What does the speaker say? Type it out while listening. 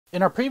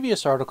In our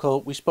previous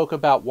article, we spoke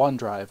about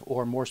OneDrive,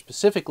 or more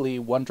specifically,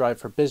 OneDrive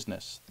for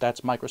Business.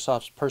 That's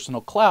Microsoft's personal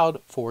cloud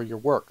for your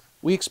work.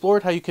 We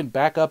explored how you can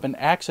back up and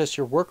access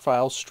your work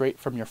files straight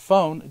from your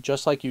phone,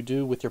 just like you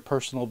do with your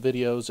personal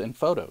videos and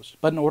photos.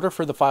 But in order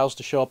for the files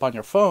to show up on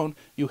your phone,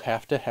 you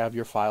have to have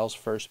your files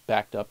first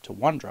backed up to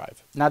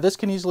OneDrive. Now, this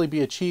can easily be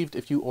achieved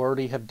if you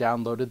already have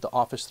downloaded the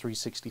Office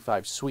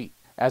 365 suite.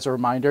 As a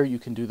reminder, you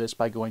can do this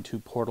by going to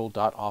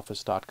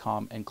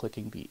portal.office.com and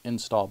clicking the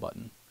Install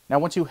button. Now,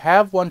 once you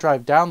have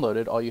OneDrive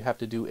downloaded, all you have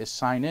to do is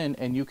sign in,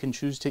 and you can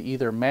choose to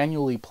either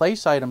manually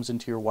place items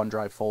into your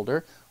OneDrive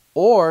folder,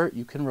 or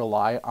you can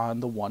rely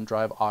on the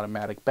OneDrive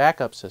automatic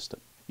backup system.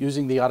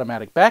 Using the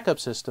automatic backup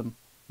system,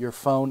 your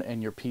phone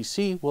and your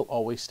PC will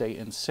always stay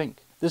in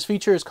sync. This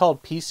feature is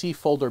called PC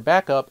Folder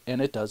Backup,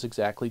 and it does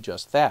exactly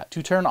just that.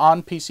 To turn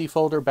on PC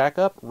Folder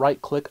Backup,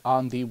 right-click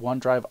on the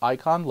OneDrive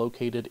icon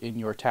located in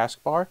your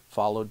taskbar,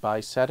 followed by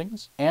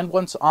Settings. And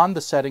once on the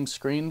Settings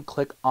screen,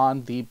 click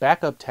on the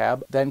Backup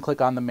tab, then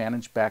click on the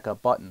Manage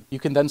Backup button. You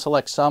can then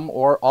select some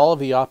or all of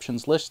the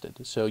options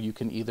listed, so you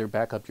can either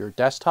back up your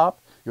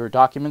desktop, your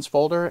Documents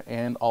folder,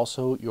 and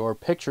also your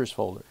Pictures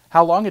folder.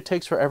 How long it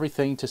takes for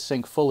everything to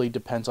sync fully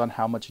depends on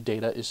how much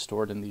data is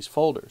stored in these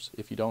folders.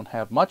 If you don't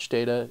have much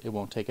data, it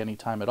won't take any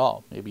time at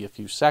all, maybe a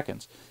few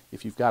seconds.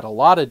 If you've got a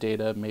lot of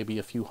data, maybe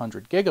a few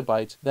hundred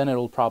gigabytes, then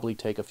it'll probably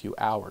take a few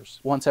hours.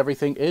 Once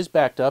everything is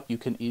backed up, you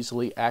can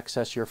easily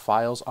access your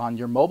files on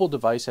your mobile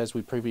device as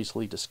we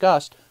previously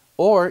discussed,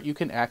 or you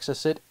can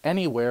access it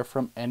anywhere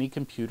from any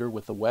computer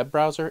with a web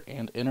browser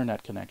and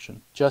internet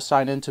connection. Just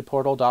sign in to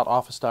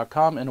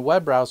portal.office.com in a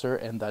web browser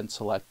and then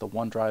select the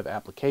OneDrive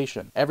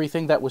application.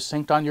 Everything that was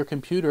synced on your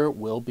computer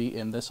will be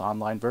in this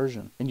online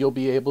version, and you'll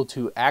be able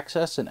to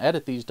access and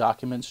edit these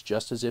documents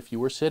just as if you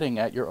were sitting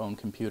at your own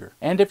computer.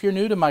 And if you're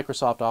new to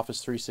Microsoft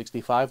Office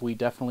 365, we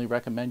definitely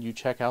recommend you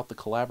check out the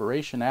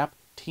collaboration app,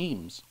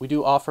 Teams. We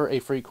do offer a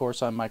free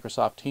course on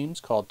Microsoft Teams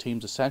called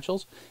Teams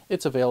Essentials.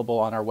 It's available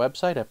on our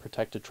website at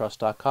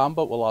protectedtrust.com,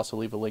 but we'll also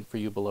leave a link for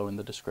you below in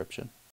the description.